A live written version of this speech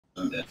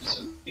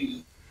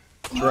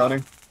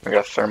Drowning. I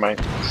got thermite.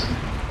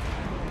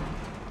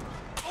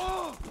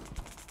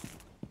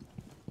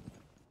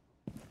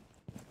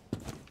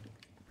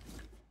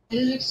 It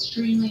is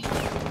extremely.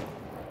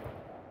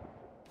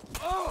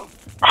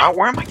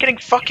 Where am I getting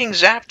fucking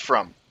zapped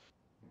from?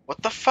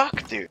 What the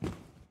fuck, dude?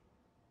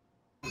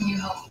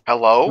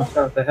 Hello?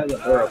 They had the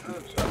door open.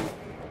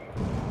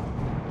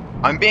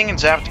 I'm being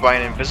zapped by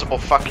an invisible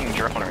fucking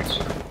droner.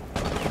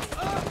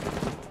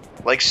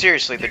 Like,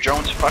 seriously, the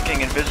drone's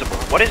fucking invisible.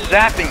 What is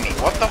zapping me?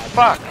 What the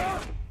fuck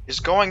is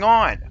going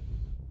on?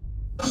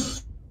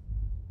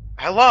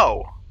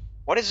 Hello?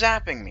 What is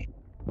zapping me?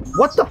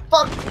 What the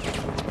fuck?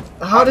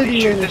 How did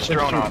he shoot manage this to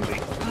drone, shoot? Oddly?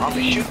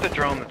 Oddly, shoot the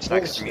drone that's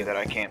next to me that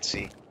I can't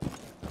see.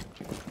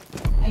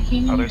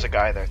 Oh, there's a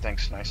guy there.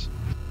 Thanks, nice.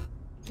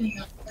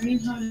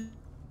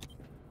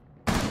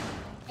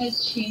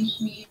 Has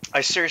changed me.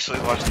 I seriously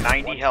lost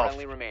 90 health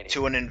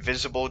to an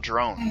invisible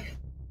drone.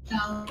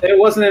 It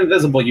wasn't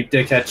invisible, you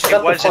dickhead. Shut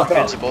It was the fuck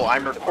invisible.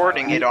 I'm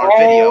recording it on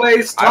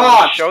always video. I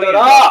talk. will show Shut you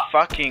up. the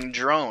fucking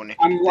drone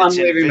I'm that's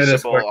leaving the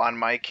invisible Discord. on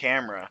my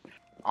camera,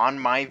 on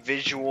my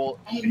visual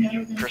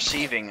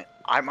perceiving.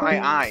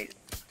 My eye,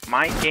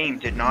 my game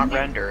did not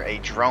render a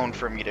drone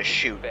for me to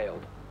shoot.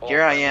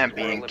 Here I am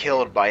being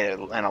killed by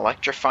an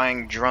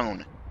electrifying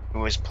drone who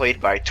was played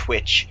by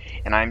Twitch,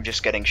 and I'm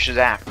just getting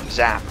zapped,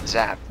 zapped,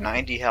 zapped.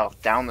 90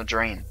 health down the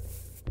drain.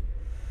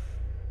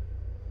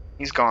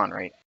 He's gone,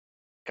 right?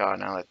 God,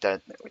 now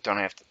that we don't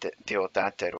have to deal with that dead